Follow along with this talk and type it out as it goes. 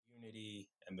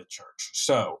church.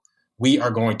 So we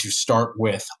are going to start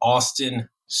with Austin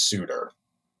Suter.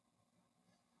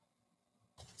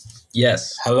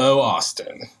 Yes. Hello,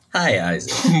 Austin. Hi,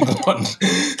 Isaac.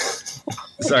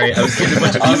 Sorry, I was getting a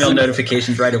bunch of email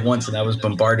notifications right at once, and I was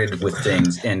bombarded with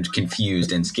things and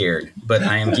confused and scared. But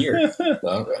I am here.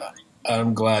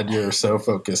 I'm glad you're so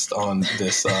focused on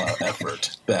this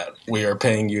effort that we are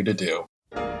paying you to do.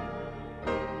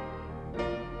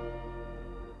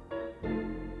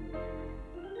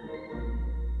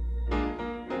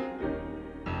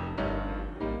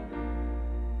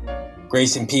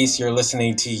 Grace and peace, you're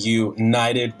listening to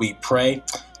United We Pray.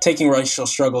 Taking racial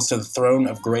struggles to the throne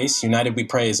of grace, United We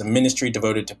Pray is a ministry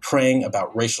devoted to praying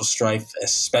about racial strife,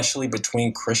 especially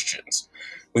between Christians.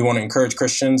 We want to encourage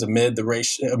Christians amid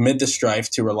the strife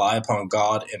to rely upon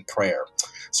God in prayer,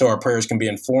 so our prayers can be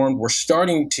informed. We're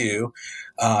starting to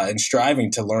and striving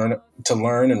to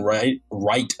learn and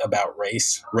write about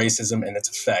race, racism, and its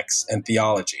effects, and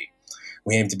theology.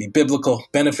 We aim to be biblical,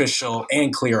 beneficial,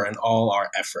 and clear in all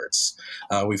our efforts.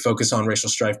 We focus on racial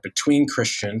strife between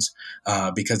Christians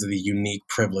because of the unique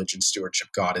privilege and stewardship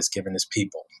God has given his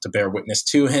people to bear witness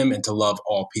to him and to love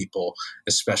all people,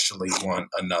 especially one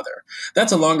another.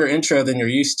 That's a longer intro than you're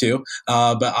used to,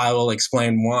 but I will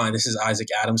explain why. This is Isaac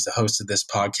Adams, the host of this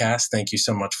podcast. Thank you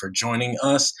so much for joining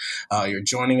us. You're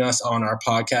joining us on our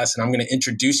podcast, and I'm going to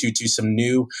introduce you to some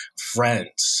new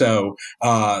friends. So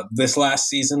this last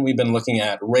season, we've been looking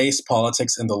at race,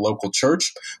 politics, and the local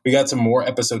church. We got some more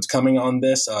episodes coming on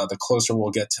this. The closer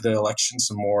we'll get to the election,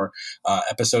 some more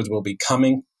episodes will be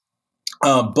coming.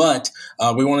 But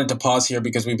we wanted to pause here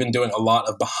because we've been doing a lot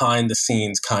of behind the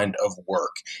scenes kind of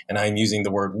work. And I'm using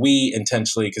the word we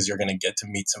intentionally because you're going to get to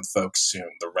meet some folks soon,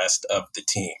 the rest of the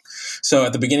team. So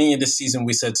at the beginning of this season,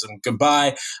 we said some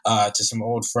goodbye to some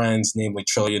old friends, namely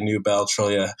Trillia Newbell.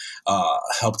 Trillia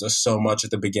helped us so much at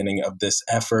the beginning of this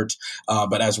effort.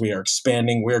 But as we are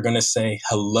expanding, we're going to say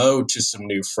hello to some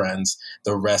new friends,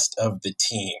 the rest of the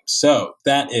team. So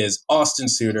that is Austin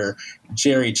Suter,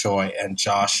 Jerry Choi, and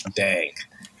Josh Dang.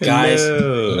 Guys,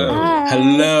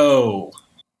 hello.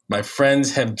 My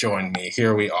friends have joined me.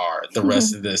 Here we are, the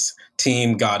rest of this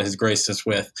team God has graced us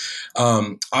with.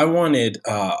 I wanted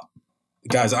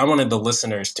the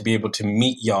listeners to be able to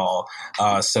meet y'all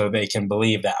so they can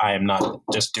believe that I am not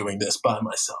just doing this by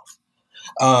myself.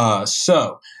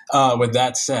 So with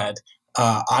that said,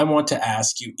 I want to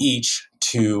ask you each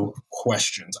 2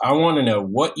 questions. I want to know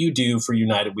what you do for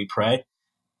United We Pray,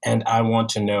 and I want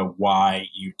to know why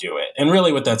you do it. And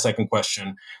really with that second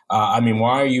question,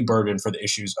 why are you burdened for the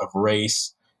issues of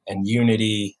race and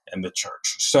unity and the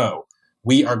church? So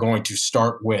we are going to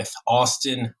start with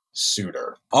Austin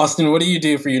Suter. Austin, what do you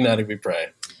do for United We Pray?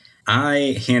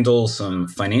 I handle some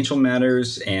financial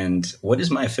matters, and what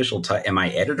is my official title? Am I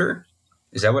editor?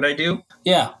 Is that what I do?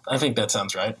 Yeah, I think that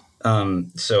sounds right.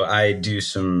 So I do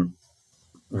some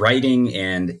writing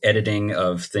and editing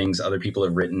of things other people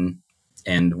have written,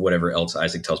 and whatever else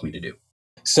Isaac tells me to do.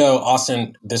 So,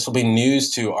 Austin, this will be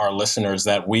news to our listeners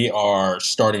that we are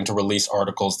starting to release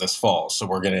articles this fall. So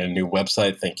we're getting a new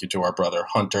website. Thank you to our brother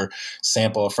Hunter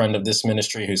Sample, a friend of this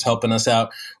ministry who's helping us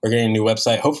out. We're getting a new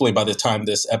website. Hopefully by the time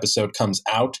this episode comes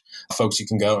out, folks, you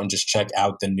can go and just check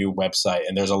out the new website.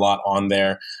 And there's a lot on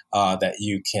there that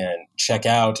you can check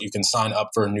out. You can sign up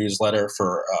for a newsletter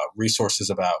for resources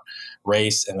about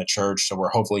race and the church. So we're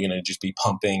hopefully going to just be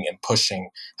pumping and pushing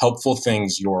helpful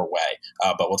things your way.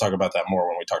 But we'll talk about that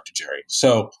more when we talk to Jerry.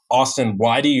 So, Austin,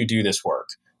 why do you do this work?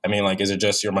 Is it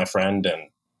just you're my friend and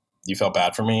you felt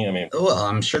bad for me? Well,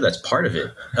 I'm sure that's part of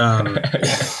it.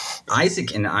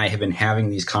 Isaac and I have been having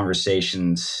these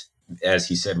conversations. As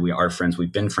he said, we are friends.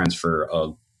 We've been friends for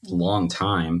a long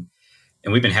time,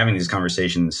 and we've been having these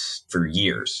conversations for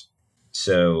years.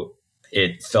 So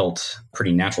it felt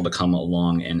pretty natural to come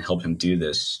along and help him do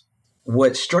this.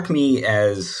 What struck me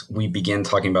as we began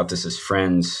talking about this as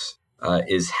friends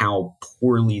is how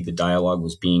poorly the dialogue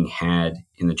was being had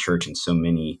in the church in so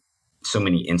many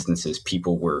instances.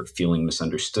 People were feeling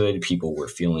misunderstood. People were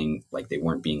feeling like they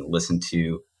weren't being listened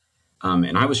to.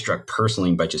 And I was struck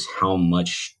personally by just how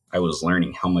much I was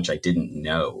learning, how much I didn't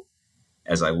know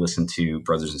as I listened to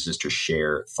brothers and sisters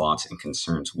share thoughts and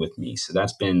concerns with me. So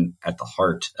that's been at the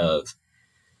heart of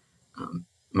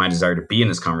my desire to be in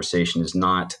this conversation, is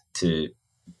not to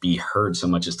be heard so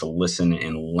much as to listen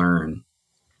and learn.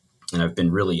 And I've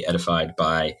been really edified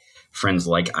by friends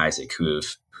like Isaac who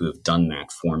have done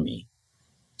that for me.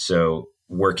 So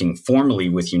working formally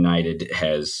with United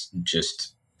has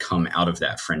just come out of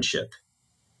that friendship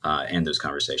and those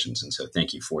conversations. And so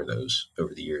thank you for those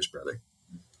over the years, brother.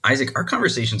 Isaac, our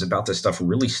conversations about this stuff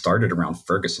really started around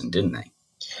Ferguson, didn't they?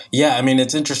 Yeah, I mean,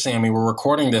 it's interesting. I mean, we're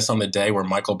recording this on the day where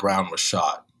Michael Brown was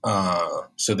shot.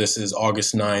 So this is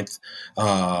August 9th.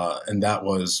 And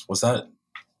was that,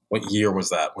 what year was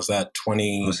that? Was that I would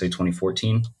 20? say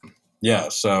 2014. Yeah.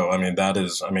 So, I mean,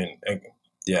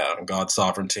 yeah, God's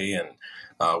sovereignty. And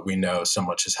we know so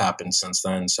much has happened since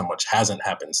then. So much hasn't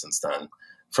happened since then.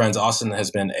 Friends, Austin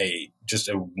has been just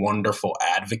a wonderful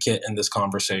advocate in this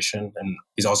conversation, and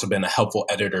he's also been a helpful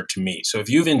editor to me. So if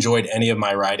you've enjoyed any of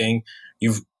my writing,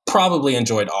 you've probably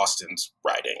enjoyed Austin's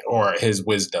writing or his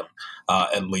wisdom,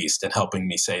 at least, in helping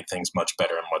me say things much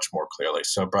better and much more clearly.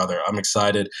 So, brother, I'm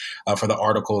excited for the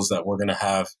articles that we're going to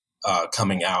have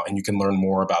coming out, and you can learn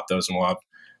more about those, and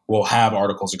we'll have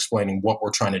articles explaining what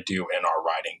we're trying to do in our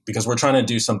writing, because we're trying to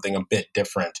do something a bit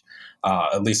different,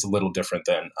 at least a little different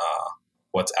than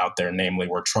what's out there. Namely,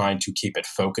 we're trying to keep it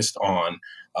focused on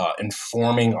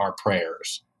informing our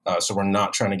prayers. So we're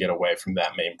not trying to get away from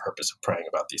that main purpose of praying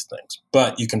about these things.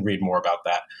 But you can read more about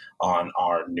that on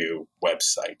our new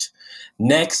website.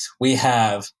 Next, we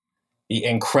have the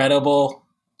incredible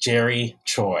Jerry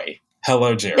Choi.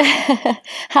 Hello, Jerry.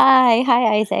 Hi,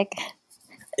 Isaac.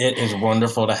 It is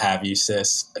wonderful to have you,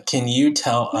 sis. Can you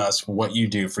tell us what you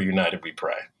do for United We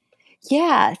Pray?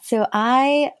 Yeah, so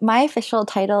my official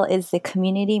title is the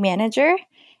community manager.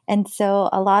 And so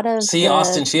a lot of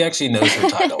Austin, she actually knows her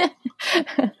title.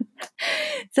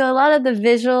 So a lot of the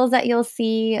visuals that you'll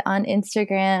see on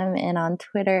Instagram and on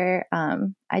Twitter,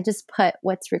 I just put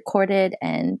what's recorded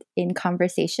and in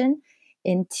conversation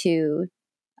onto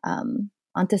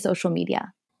social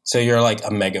media. So you're like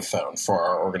a megaphone for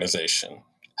our organization,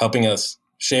 helping us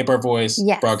shape our voice,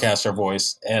 yes. broadcast our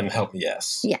voice, and help.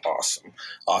 Yes. Yeah.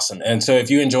 Awesome. And so if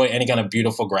you enjoy any kind of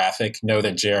beautiful graphic, know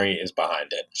that Jerry is behind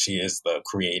it. She is the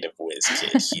creative whiz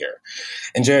kid here.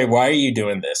 And Jerry, why are you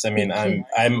doing this? I mean,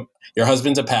 I'm your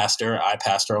husband's a pastor. I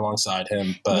pastor alongside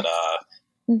him, but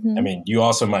mm-hmm. I mean, you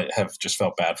also might have just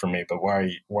felt bad for me, but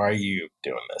why are you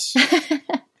doing this?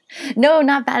 No,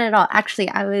 not bad at all. Actually,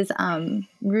 I was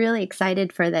really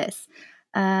excited for this.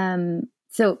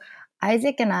 So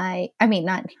Isaac and I mean,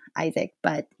 not Isaac,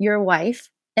 but your wife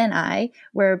and I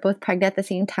were both pregnant at the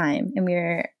same time, and we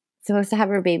were supposed to have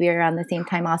our baby around the same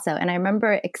time also. And I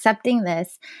remember accepting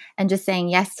this and just saying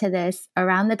yes to this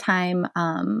around the time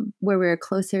where we were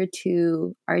closer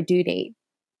to our due date.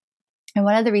 And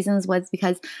one of the reasons was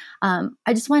because I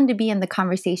just wanted to be in the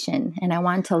conversation and I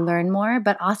wanted to learn more.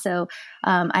 But also,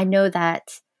 I know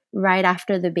that right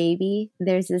after the baby,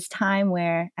 there's this time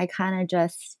where I kind of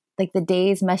just like the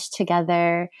days mesh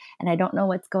together and I don't know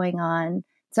what's going on.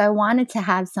 So I wanted to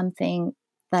have something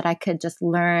that I could just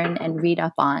learn and read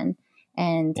up on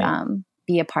and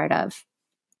be a part of.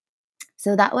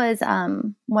 So that was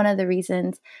one of the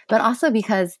reasons. But also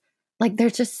because like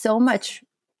there's just so much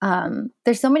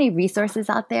there's so many resources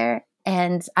out there,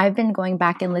 and I've been going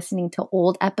back and listening to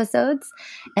old episodes,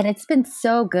 and it's been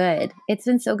so good. It's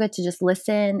been so good to just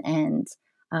listen and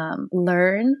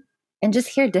learn and just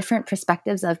hear different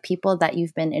perspectives of people that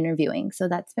you've been interviewing. So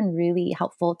that's been really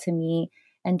helpful to me,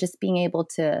 and just being able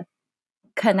to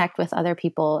connect with other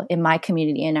people in my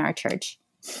community, in our church,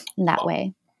 in that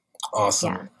way.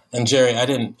 Awesome. Yeah. And Jerry, I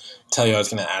didn't tell you I was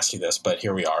going to ask you this, but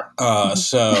here we are.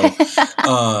 So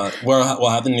we'll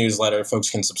have the newsletter. Folks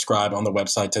can subscribe on the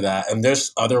website to that. And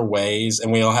there's other ways,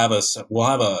 and we have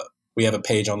a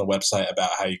page on the website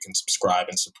about how you can subscribe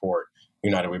and support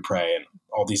United We Pray and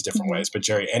all these different ways. But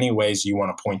Jerry, any ways you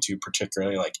want to point to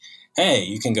particularly, like, hey,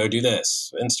 you can go do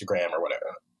this, Instagram or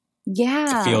whatever.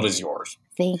 Yeah. The field is yours.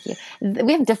 Thank you.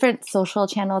 We have different social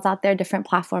channels out there, different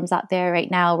platforms out there.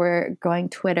 Right now, we're growing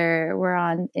Twitter. We're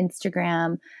on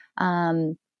Instagram.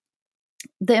 The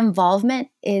involvement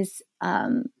is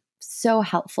so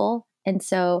helpful. And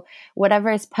so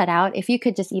whatever is put out, if you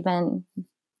could just even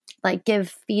like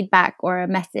give feedback or a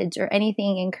message or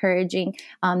anything encouraging,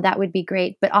 that would be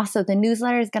great. But also the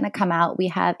newsletter is going to come out. We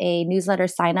have a newsletter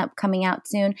sign up coming out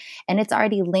soon, and it's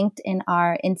already linked in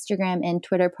our Instagram and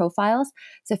Twitter profiles.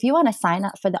 So if you want to sign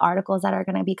up for the articles that are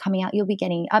going to be coming out, you'll be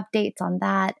getting updates on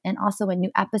that. And also when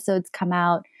new episodes come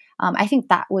out, I think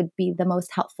that would be the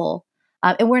most helpful.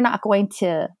 And we're not going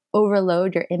to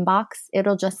overload your inbox.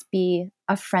 It'll just be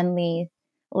a friendly,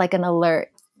 like an alert.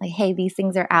 Like, hey, these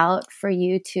things are out for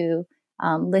you to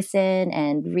listen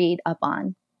and read up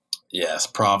on. Yes,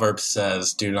 Proverbs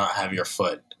says, do not have your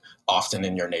foot often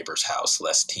in your neighbor's house,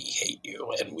 lest he hate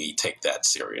you. And we take that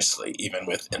seriously, even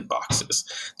with inboxes.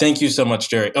 Thank you so much,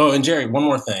 Jerry. Oh, and Jerry, one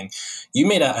more thing. You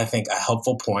made, I think, a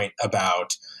helpful point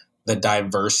about the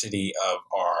diversity of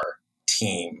our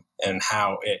team and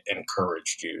how it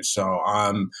encouraged you. So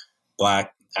I'm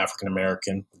Black,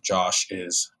 African-American. Josh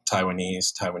is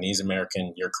Taiwanese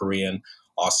American. You're Korean.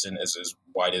 Austin is as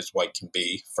white can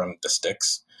be from the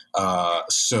sticks.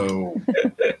 So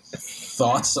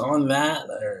thoughts on that?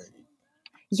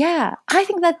 Yeah, I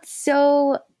think that's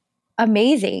so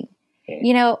amazing.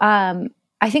 You know,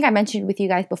 I think I mentioned with you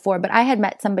guys before, but I had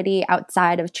met somebody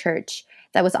outside of church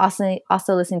that was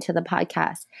also listening to the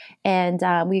podcast, and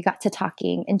we got to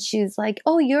talking, and she was like,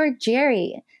 "Oh, you're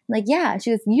Jerry." I'm like, yeah.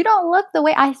 She goes, "You don't look the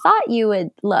way I thought you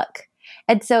would look,"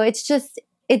 and so it's just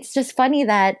funny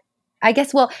that I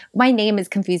guess. Well, my name is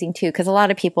confusing too because a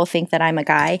lot of people think that I'm a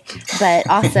guy, but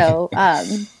also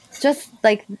just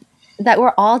like that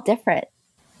we're all different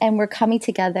and we're coming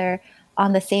together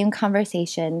on the same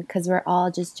conversation because we're all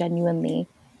just genuinely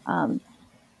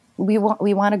we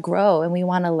want to grow and we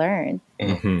want to learn.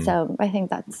 Mm-hmm. So I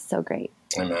think that's so great.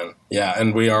 Amen. Yeah,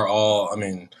 and we are all. I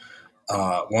mean,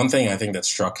 one thing I think that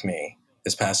struck me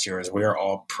this past year is we are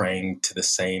all praying to the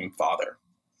same Father.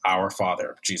 Our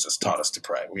Father, Jesus taught us to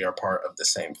pray. We are part of the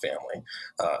same family,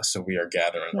 so we are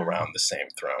gathering around the same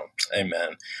throne.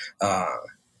 Amen.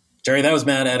 Jerry, that was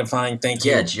mad edifying. Thank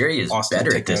you. Yeah, Jerry is Austin,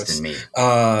 better at this than me.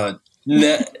 I'm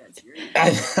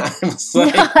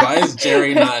like, why is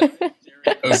Jerry not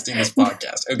hosting this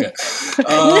podcast? Okay.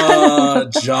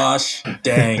 Josh,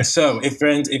 dang. So if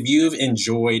you've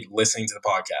enjoyed listening to the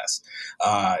podcast,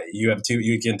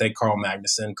 you can thank Carl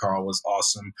Magnuson. Carl was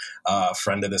awesome,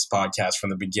 friend of this podcast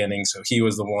from the beginning. So he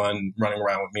was the one running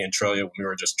around with me and Trillia when we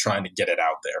were just trying to get it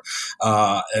out there.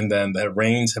 And then the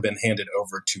reins have been handed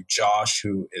over to Josh,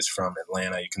 who is from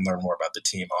Atlanta. You can learn more about the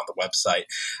team on the website.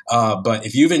 But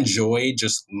if you've enjoyed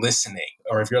just listening,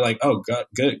 or if you're like, oh,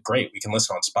 good, great, we can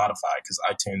listen on Spotify because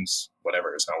iTunes,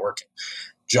 whatever, is not working.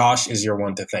 Josh is your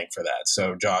one to thank for that.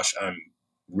 So, Josh, I'm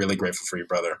really grateful for you,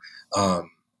 brother.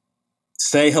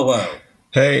 Say hello.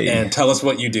 Hey. And tell us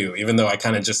what you do, even though I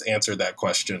kind of just answered that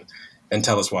question, and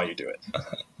tell us why you do it.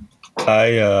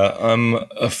 I'm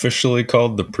officially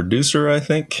called the producer, I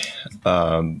think,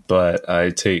 but I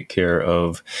take care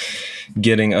of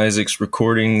getting Isaac's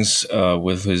recordings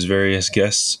with his various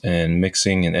guests and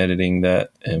mixing and editing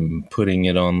that and putting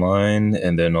it online,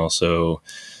 and then also,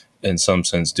 in some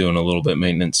sense, doing a little bit of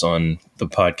maintenance on the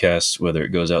podcast, whether it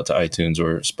goes out to iTunes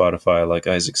or Spotify, like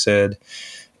Isaac said,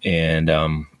 and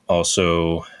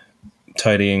also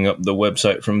tidying up the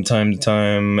website from time to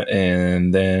time,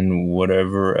 and then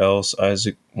whatever else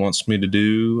Isaac wants me to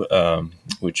do,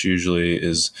 which usually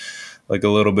is like a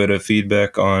little bit of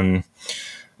feedback on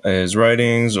his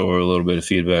writings or a little bit of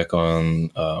feedback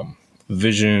on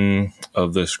vision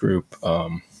of this group.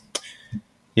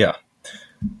 Yeah.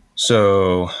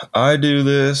 So I do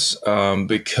this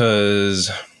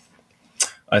because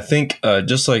I think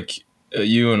just like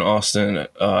you and Austin,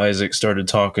 Isaac started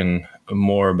talking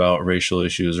more about racial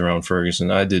issues around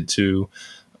Ferguson. I did too.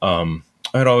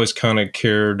 I'd always kind of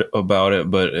cared about it,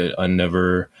 but I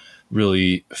never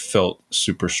really felt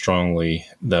super strongly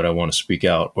that I want to speak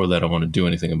out or that I want to do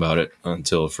anything about it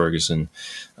until Ferguson.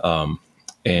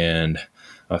 And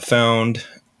I found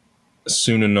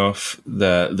soon enough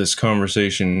that this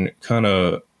conversation kind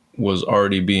of was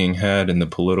already being had in the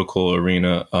political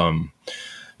arena.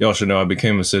 Y'all should know I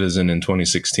became a citizen in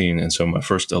 2016, and so my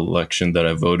first election that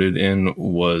I voted in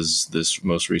was this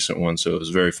most recent one, so it was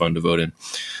very fun to vote in.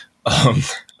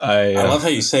 I love how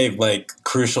you save like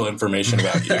crucial information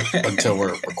about you until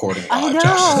we're recording live. I know.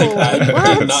 Josh.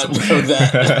 I did not know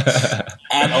that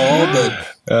at all,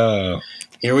 but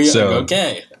here we are.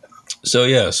 Okay. So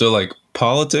yeah, so like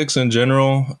politics in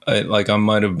general, I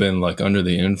might have been like under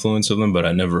the influence of them, but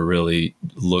I never really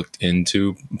looked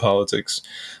into politics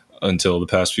until the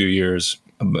past few years.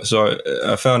 So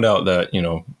I found out that,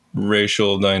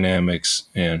 racial dynamics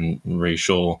and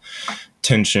racial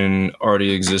tension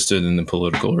already existed in the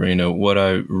political arena. What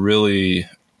really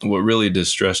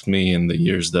distressed me in the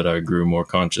years that I grew more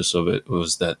conscious of it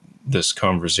was that this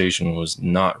conversation was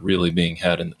not really being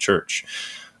had in the church.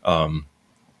 And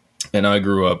I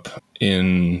grew up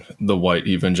in the white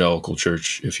evangelical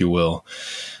church, if you will.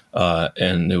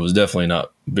 And it was definitely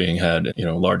not being had,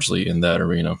 largely in that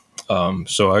arena.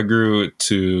 So I grew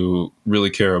to really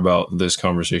care about this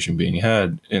conversation being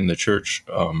had in the church,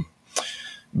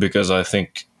 because I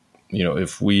think,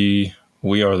 if we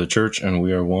are the church and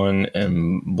we are one,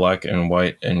 and black and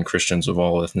white and Christians of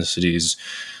all ethnicities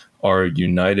are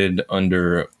united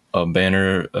under a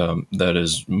banner that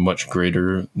is much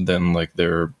greater than like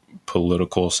their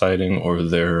political siding or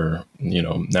their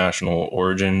national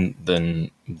origin,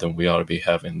 then we ought to be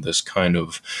having this kind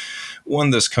of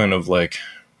like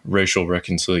racial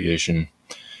reconciliation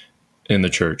in the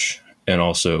church, and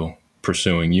also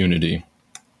pursuing unity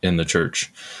in the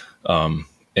church,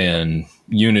 and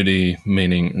unity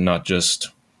meaning not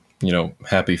just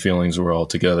happy feelings were all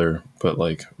together, but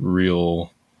like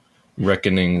real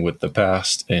reckoning with the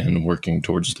past and working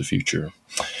towards the future.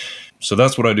 So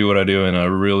that's what I do, and I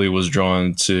really was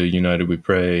drawn to United We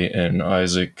Pray and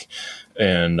Isaac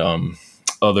and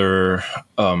other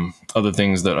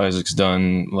things that Isaac's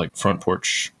done, like Front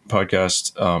Porch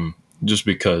Podcast, just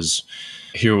because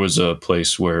here was a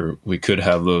place where we could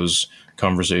have those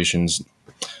conversations,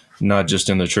 not just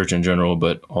in the church in general,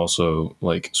 but also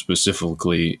like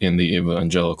specifically in the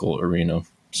evangelical arena.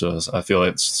 So I feel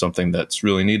it's something that's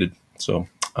really needed. So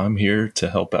I'm here to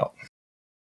help out.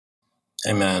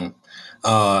 Amen.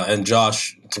 And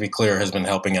Josh, to be clear, has been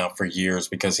helping out for years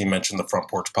because he mentioned the Front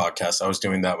Porch Podcast. I was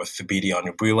doing that with Thabiti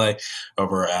Onubwile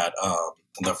over at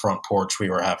the Front Porch. We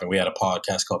had a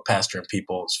podcast called Pastor and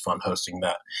People. It's fun hosting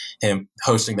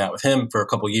that with him for a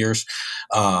couple years.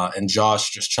 And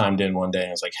Josh just chimed in one day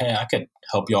and was like, "Hey, I could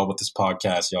help y'all with this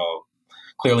podcast. Y'all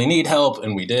clearly need help,"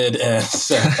 and we did. And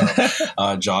so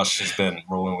Josh has been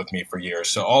rolling with me for years.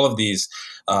 So all of these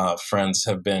friends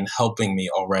have been helping me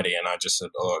already, and I just said,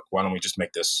 "Oh, look, why don't we just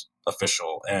make this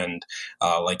official?" And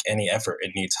like any effort,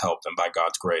 it needs help, and by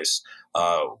God's grace,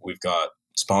 we've got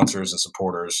sponsors and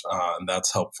supporters, and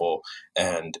that's helpful.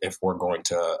 And if we're going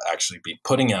to actually be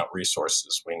putting out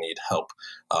resources, we need help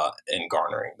in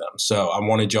garnering them. So I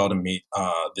wanted y'all to meet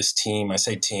this team. I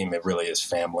say team, it really is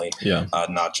family. Yeah.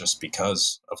 Not just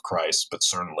because of Christ, but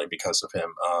certainly because of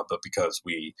him, but because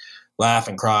we laugh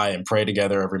and cry and pray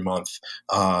together every month.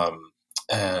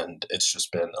 And it's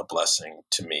just been a blessing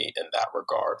to me in that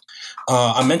regard.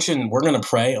 I mentioned we're going to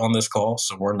pray on this call,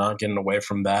 so we're not getting away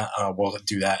from that. We'll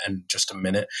do that in just a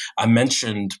minute. I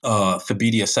mentioned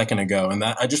Thabiti a second ago, and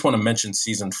that I just want to mention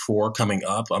season 4 coming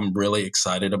up. I'm really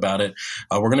excited about it.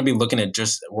 We're going to be we're going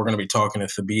to be talking to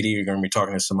Thabiti. We're going to be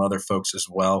talking to some other folks as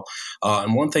well.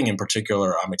 And one thing in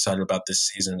particular I'm excited about this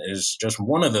season is just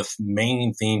one of the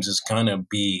main themes is going to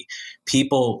be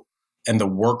people and the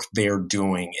work they're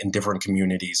doing in different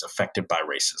communities affected by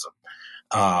racism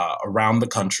around the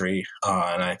country,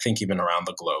 and I think even around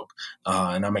the globe.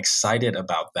 And I'm excited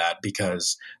about that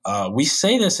because we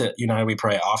say this at United We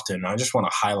Pray often. I just want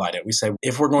to highlight it. We say,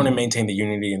 if we're going to maintain the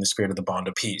unity and the spirit of the bond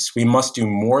of peace, we must do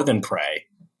more than pray,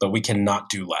 but we cannot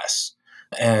do less.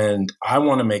 And I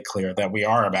want to make clear that we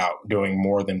are about doing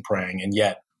more than praying, and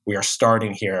yet we are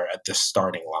starting here at this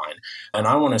starting line. And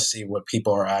I want to see what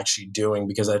people are actually doing,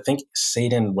 because I think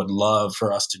Satan would love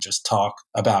for us to just talk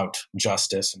about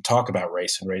justice and talk about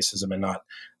race and racism and not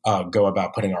go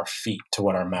about putting our feet to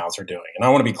what our mouths are doing. And I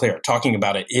want to be clear, talking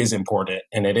about it is important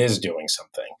and it is doing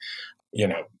something.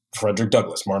 Frederick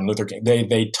Douglass, Martin Luther King,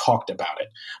 they talked about it,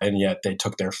 and yet they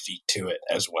took their feet to it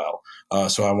as well.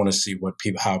 So I want to see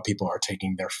how people are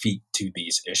taking their feet to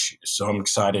these issues. So I'm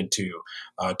excited to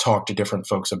talk to different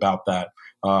folks about that.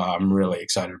 I'm really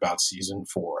excited about season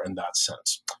 4 in that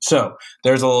sense. So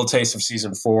there's a little taste of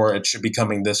season 4. It should be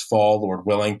coming this fall, Lord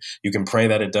willing. You can pray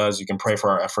that it does. You can pray for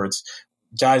our efforts.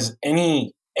 Guys,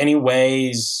 any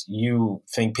ways you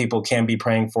think people can be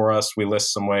praying for us, we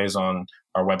list some ways on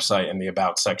our website in the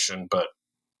About section, but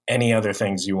any other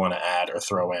things you want to add or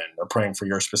throw in, or praying for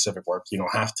your specific work, you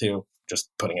don't have to, just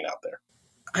putting it out there.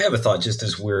 I have a thought just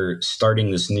as we're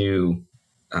starting this new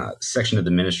section of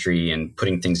the ministry and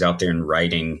putting things out there in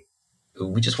writing.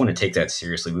 We just want to take that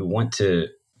seriously. We want to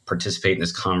participate in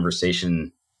this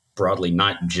conversation broadly,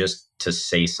 not just to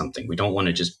say something. We don't want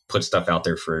to just put stuff out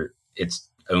there for its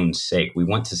own sake. We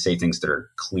want to say things that are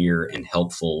clear and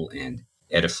helpful and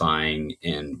edifying,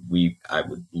 and I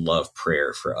would love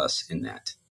prayer for us in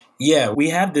that. Yeah, we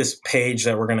have this page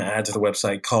that we're going to add to the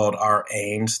website called Our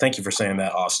Aims. Thank you for saying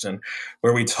that, Austin,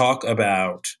 where we talk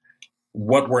about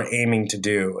what we're aiming to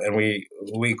do. And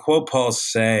we quote Paul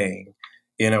saying,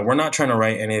 we're not trying to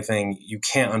write anything you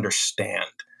can't understand.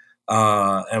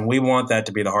 And we want that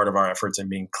to be the heart of our efforts, and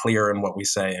being clear in what we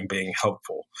say and being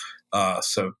helpful.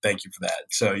 So thank you for that.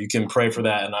 So you can pray for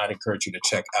that, and I'd encourage you to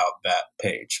check out that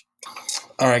page.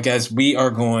 All right, guys, we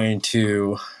are going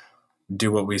to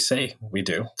do what we say we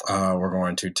do. We're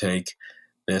going to take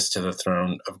this to the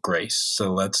throne of grace.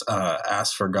 So let's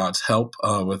ask for God's help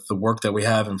with the work that we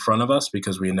have in front of us,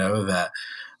 because we know that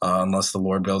unless the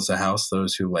Lord builds a house,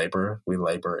 those who labor, we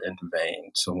labor in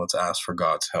vain. So let's ask for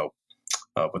God's help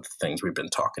with the things we've been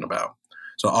talking about.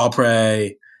 So I'll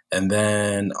pray, and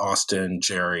then Austin,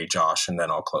 Jerry, Josh, and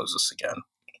then I'll close this again.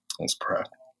 Let's pray.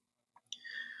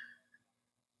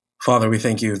 Father, we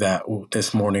thank you that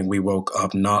this morning we woke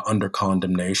up not under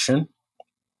condemnation,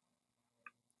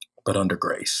 but under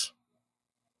grace.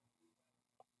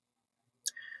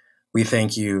 We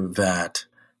thank you that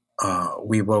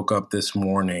we woke up this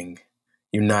morning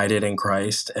united in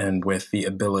Christ and with the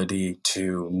ability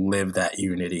to live that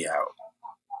unity out.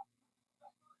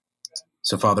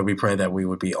 So, Father, we pray that we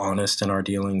would be honest in our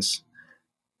dealings,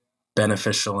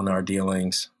 beneficial in our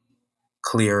dealings,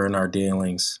 clear in our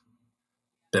dealings,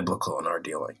 biblical in our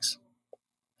dealings.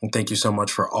 And thank you so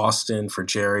much for Austin, for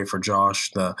Jerry, for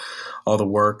Josh, all the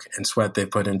work and sweat they've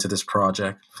put into this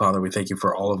project. Father, we thank you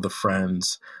for all of the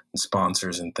friends and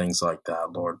sponsors and things like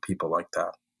that, Lord, people like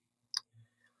that.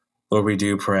 Lord, we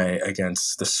do pray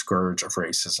against the scourge of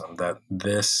racism, that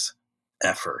this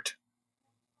effort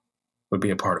would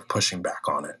be a part of pushing back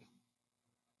on it.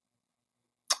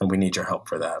 And we need your help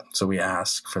for that. So we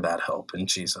ask for that help in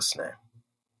Jesus' name.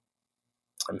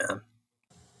 Amen.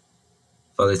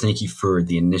 Father, thank you for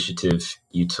the initiative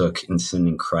you took in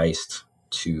sending Christ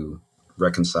to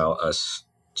reconcile us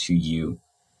to you.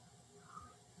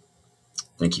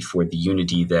 Thank you for the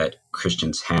unity that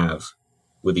Christians have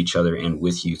with each other and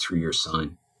with you through your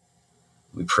Son.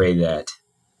 We pray that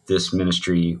this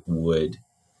ministry would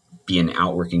be an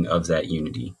outworking of that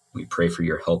unity. We pray for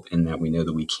your help in that. We know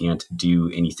that we can't do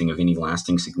anything of any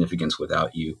lasting significance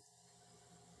without you.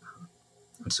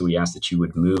 And so we ask that you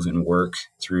would move and work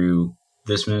through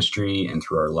this ministry and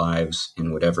through our lives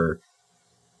in whatever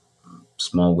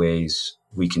small ways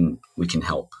we can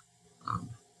help.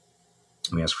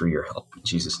 We ask for your help in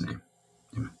Jesus' name.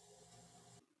 Amen.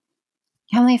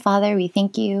 Heavenly Father, we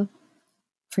thank you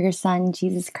for your Son,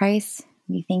 Jesus Christ.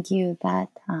 We thank you that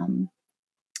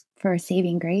for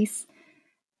saving grace,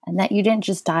 and that you didn't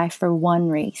just die for one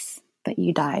race, but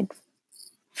you died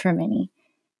for many.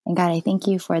 And God, I thank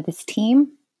you for this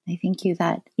team. I thank you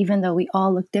that even though we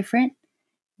all look different,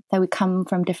 that we come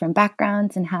from different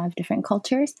backgrounds and have different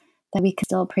cultures, that we can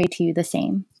still pray to you the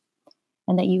same,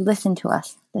 and that you listen to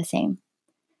us the same.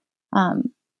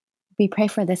 We pray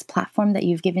for this platform that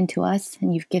you've given to us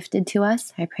and you've gifted to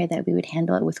us. I pray that we would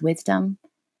handle it with wisdom,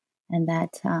 and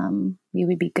that we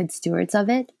would be good stewards of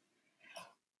it.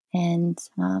 And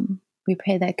we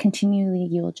pray that continually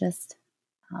you'll just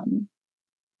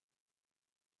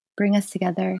bring us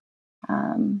together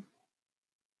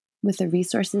with the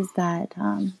resources that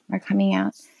are coming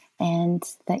out, and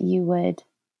that you would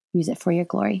use it for your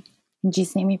glory. In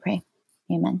Jesus' name we pray.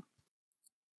 Amen.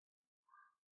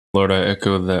 Lord, I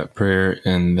echo that prayer,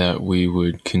 and that we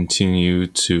would continue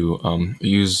to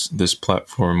use this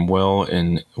platform well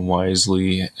and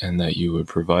wisely, and that you would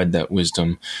provide that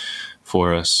wisdom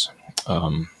for us,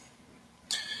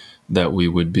 that we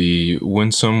would be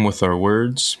winsome with our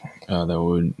words,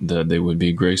 that they would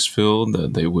be grace-filled,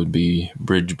 that they would be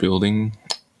bridge-building.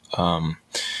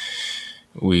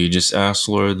 We just ask,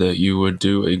 Lord, that you would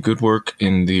do a good work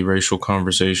in the racial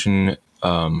conversation,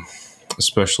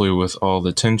 especially with all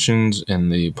the tensions and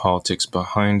the politics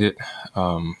behind it.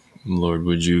 Lord,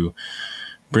 would you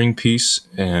bring peace,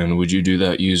 and would you do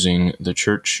that using the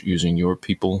church, using your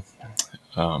people?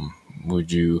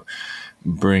 Would you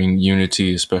bring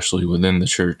unity, especially within the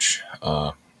church,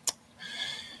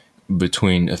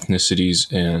 between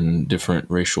ethnicities and different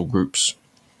racial groups?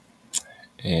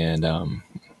 And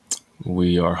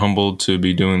we are humbled to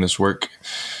be doing this work,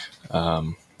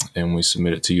 and we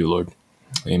submit it to you, Lord.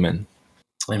 Amen.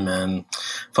 Amen.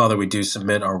 Father, we do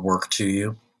submit our work to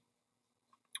you.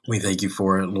 We thank you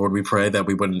for it. Lord, we pray that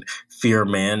we wouldn't fear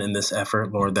man in this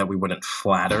effort, Lord, that we wouldn't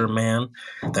flatter man,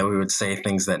 that we would say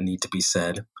things that need to be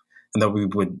said, and that we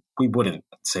wouldn't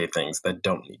say things that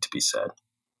don't need to be said.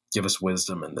 Give us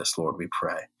wisdom in this, Lord, we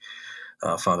pray.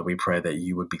 Father, we pray that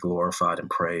you would be glorified and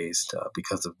praised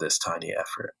because of this tiny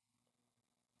effort.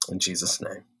 In Jesus'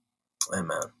 name,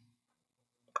 amen.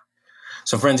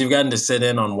 So, friends, you've gotten to sit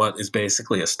in on what is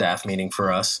basically a staff meeting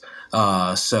for us.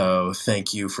 So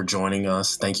thank you for joining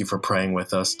us. Thank you for praying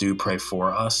with us. Do pray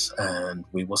for us, and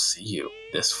we will see you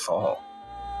this fall.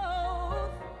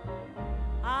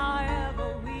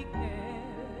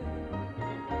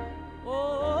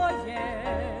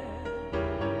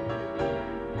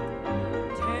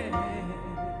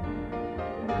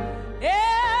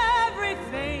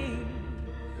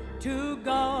 To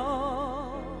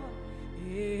God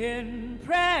in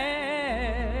prayer.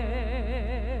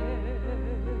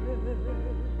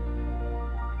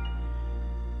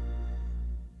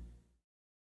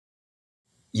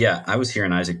 Yeah, I was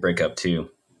hearing Isaac break up too.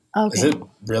 Okay. Is it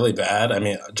really bad? I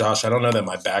mean, Josh, I don't know that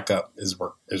my backup is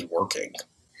working.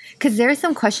 Because there are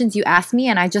some questions you asked me,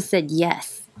 and I just said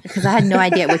yes. Because I had no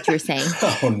idea what you were saying.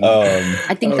 Oh, no.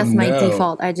 I think that's my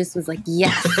default. I just was like,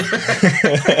 yes.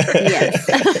 Yes.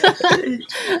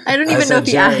 I don't even know if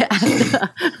you asked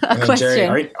a question.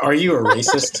 Jerry, are you a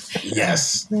racist?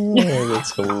 Yes. Oh,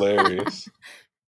 that's hilarious.